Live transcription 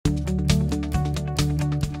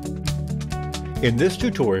In this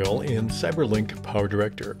tutorial in CyberLink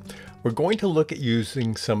PowerDirector, we're going to look at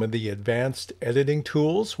using some of the advanced editing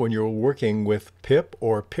tools when you're working with PIP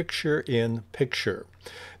or Picture-in-Picture.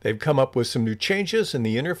 They've come up with some new changes in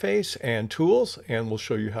the interface and tools, and we'll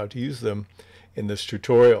show you how to use them in this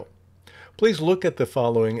tutorial. Please look at the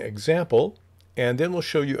following example, and then we'll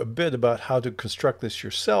show you a bit about how to construct this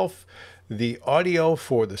yourself. The audio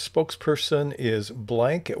for the spokesperson is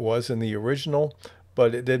blank. It was in the original,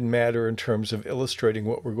 but it didn't matter in terms of illustrating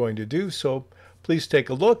what we're going to do. So please take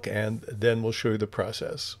a look, and then we'll show you the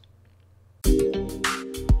process.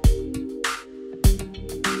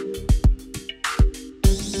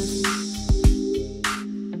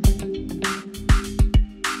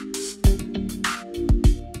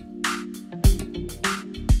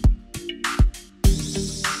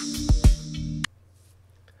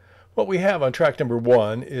 What we have on track number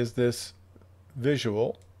 1 is this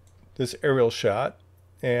visual, this aerial shot,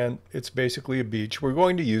 and it's basically a beach. We're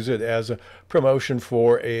going to use it as a promotion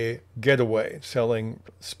for a getaway, selling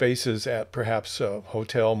spaces at perhaps a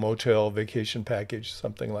hotel, motel, vacation package,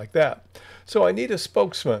 something like that. So I need a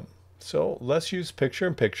spokesman. So let's use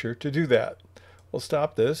picture-in-picture to do that. We'll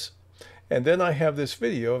stop this, and then I have this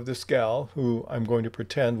video of this gal who I'm going to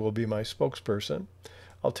pretend will be my spokesperson.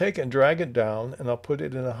 I'll take and drag it down, and I'll put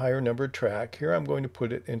it in a higher numbered track. Here I'm going to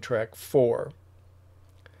put it in track 4.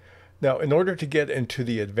 Now, in order to get into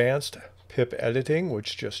the advanced PIP editing,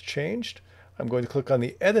 which just changed, I'm going to click on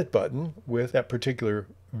the Edit button with that particular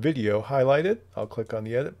video highlighted. I'll click on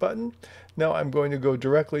the Edit button. Now I'm going to go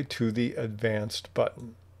directly to the Advanced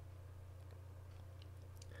button.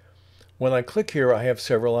 When I click here, I have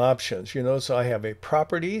several options. You notice I have a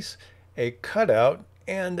Properties, a Cutout,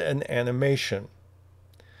 and an Animation.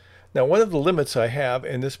 Now, one of the limits I have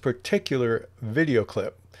in this particular video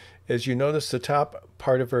clip is you notice the top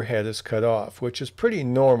part of her head is cut off, which is pretty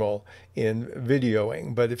normal in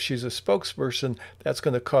videoing. But if she's a spokesperson, that's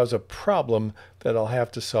going to cause a problem that I'll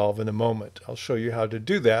have to solve in a moment. I'll show you how to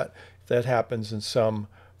do that if that happens in some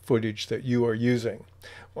footage that you are using.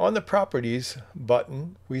 On the Properties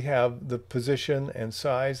button, we have the position and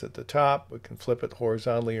size at the top. We can flip it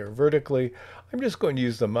horizontally or vertically. I'm just going to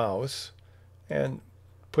use the mouse and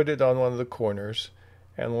put it on one of the corners,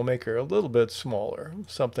 and we'll make her a little bit smaller,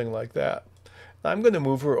 something like that. Now I'm going to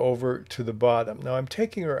move her over to the bottom. Now I'm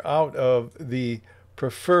taking her out of the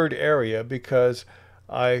preferred area because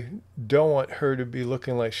I don't want her to be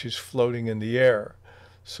looking like she's floating in the air.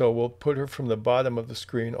 So we'll put her from the bottom of the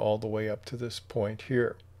screen all the way up to this point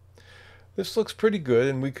here. This looks pretty good,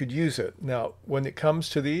 and we could use it. Now, when it comes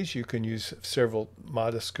to these, you can use several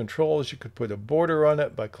modest controls. You could put a border on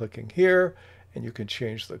it by clicking here, and you can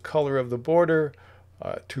change the color of the border,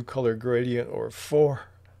 2-color gradient or 4,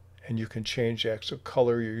 and you can change the actual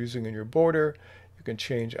color you're using in your border. You can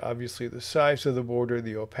change, obviously, the size of the border,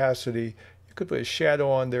 the opacity. You could put a shadow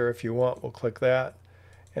on there if you want. We'll click that.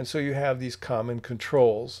 And so you have these common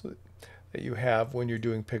controls that you have when you're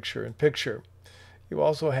doing picture-in-picture. You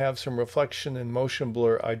also have some reflection and motion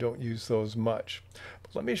blur. I don't use those much.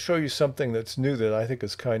 But let me show you something that's new that I think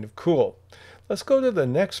is kind of cool. Let's go to the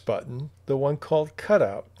next button, the one called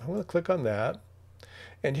Cutout. I'm going to click on that.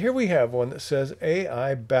 And here we have one that says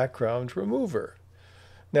AI Background Remover.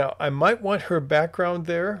 Now, I might want her background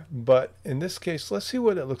there, but in this case, let's see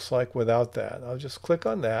what it looks like without that. I'll just click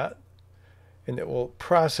on that, and it will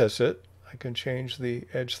process it. I can change the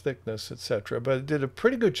edge thickness, etc. But it did a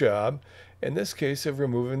pretty good job, in this case, of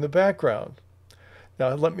removing the background. Now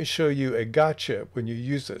let me show you a gotcha when you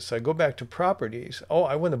use this. I go back to Properties. Oh,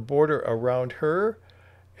 I want to border around her,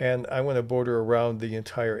 and I want to border around the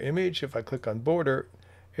entire image. If I click on Border,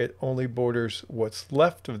 it only borders what's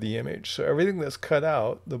left of the image. So everything that's cut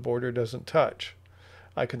out, the border doesn't touch.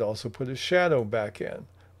 I could also put a shadow back in,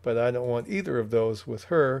 but I don't want either of those with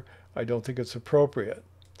her. I don't think it's appropriate.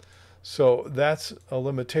 So that's a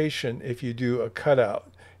limitation if you do a cutout.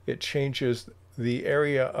 It changes the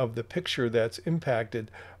area of the picture that's impacted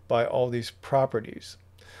by all these properties.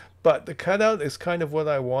 But the cutout is kind of what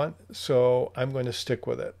I want, so I'm going to stick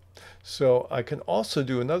with it. So I can also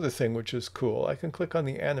do another thing which is cool. I can click on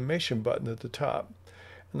the animation button at the top,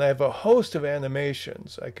 and I have a host of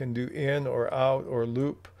animations. I can do in or out or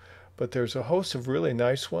loop, but there's a host of really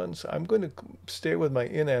nice ones. I'm going to stay with my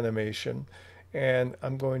in animation, and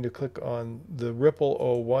I'm going to click on the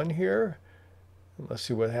Ripple 01 here. Let's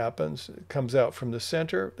see what happens. It comes out from the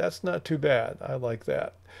center. That's not too bad. I like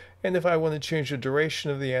that. And if I want to change the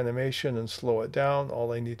duration of the animation and slow it down,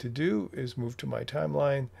 all I need to do is move to my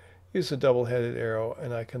timeline, use the double-headed arrow,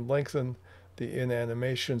 and I can lengthen the in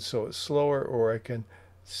animation so it's slower, or I can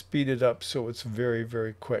speed it up so it's very,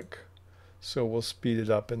 very quick. So we'll speed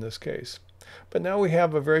it up in this case. But now we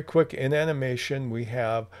have a very quick in animation. We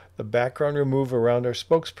have the background remove around our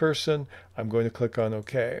spokesperson. I'm going to click on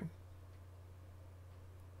OK.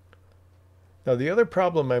 Now the other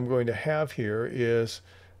problem I'm going to have here is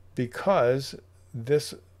because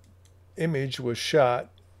this image was shot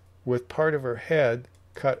with part of her head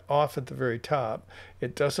cut off at the very top,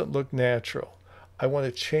 it doesn't look natural. I want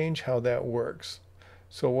to change how that works.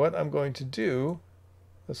 So what I'm going to do,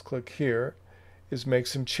 let's click here, is make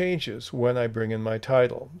some changes when I bring in my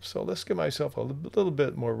title. So let's give myself a little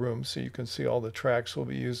bit more room so you can see all the tracks we'll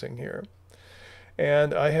be using here.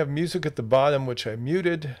 And I have music at the bottom, which I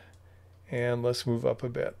muted, and let's move up a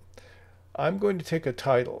bit. I'm going to take a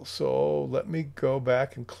title, so let me go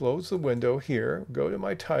back and close the window here, go to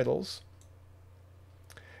my titles,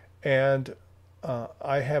 and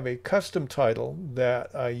I have a custom title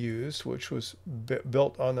that I used, which was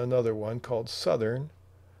built on another one called Southern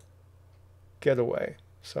Getaway.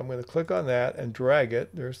 So I'm going to click on that and drag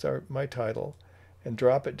it, there's my title, and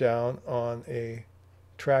drop it down on a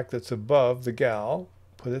track that's above the gal,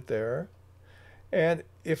 put it there. And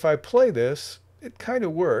if I play this, it kind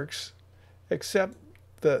of works, except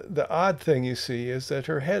the odd thing you see is that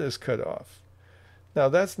her head is cut off. Now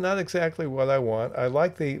that's not exactly what I want. I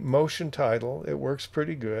like the motion title. It works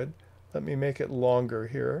pretty good. Let me make it longer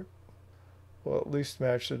here. Well, at least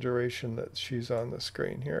match the duration that she's on the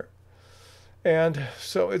screen here. And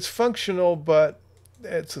so it's functional, but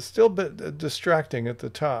it's still a bit distracting at the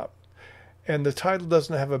top. And the title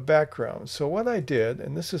doesn't have a background. So what I did,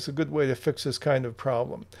 and this is a good way to fix this kind of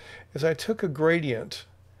problem, is I took a gradient,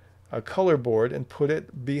 a color board, and put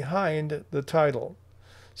it behind the title.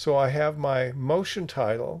 So I have my motion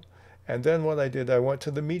title, and then what I did, I went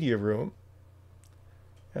to the media room,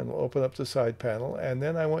 and we'll open up the side panel, and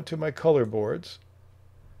then I went to my color boards,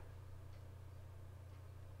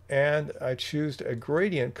 and I chose a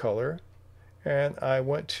gradient color, and I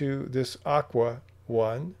went to this aqua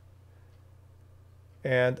one,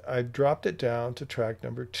 and I dropped it down to track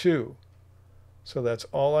number 2. So that's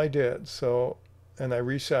all I did. So, and I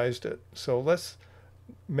resized it. So let's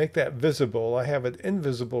make that visible. I have it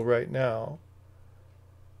invisible right now.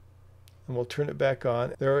 And we'll turn it back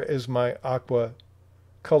on. There is my aqua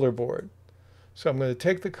color board. So I'm going to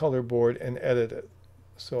take the color board and edit it.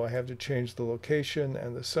 So I have to change the location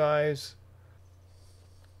and the size.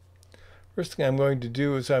 First thing I'm going to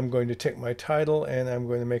do is I'm going to take my title and I'm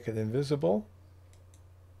going to make it invisible.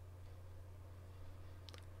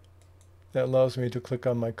 That allows me to click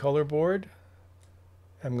on my color board.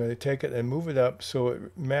 I'm going to take it and move it up so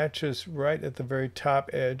it matches right at the very top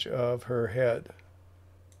edge of her head.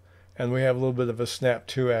 And we have a little bit of a snap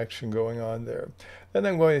to action going on there. Then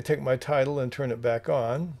I'm going to take my title and turn it back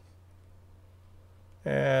on.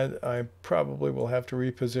 And I probably will have to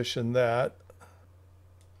reposition that.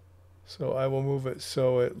 So I will move it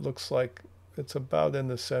so it looks like it's about in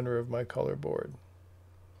the center of my color board.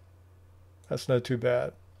 That's not too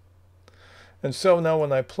bad. And so now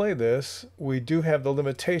when I play this, we do have the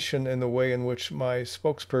limitation in the way in which my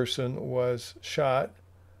spokesperson was shot.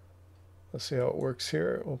 Let's see how it works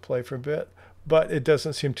here. We'll play for a bit. But it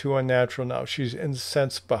doesn't seem too unnatural now. She's in a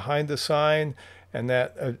sense behind the sign, and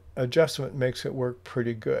that adjustment makes it work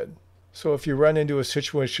pretty good. So if you run into a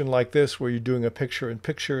situation like this where you're doing a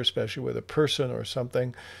picture-in-picture, especially with a person or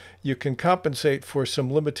something, you can compensate for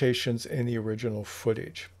some limitations in the original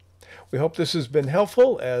footage. We hope this has been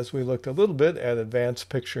helpful as we looked a little bit at advanced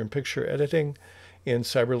picture-in-picture editing in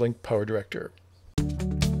CyberLink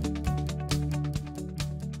PowerDirector.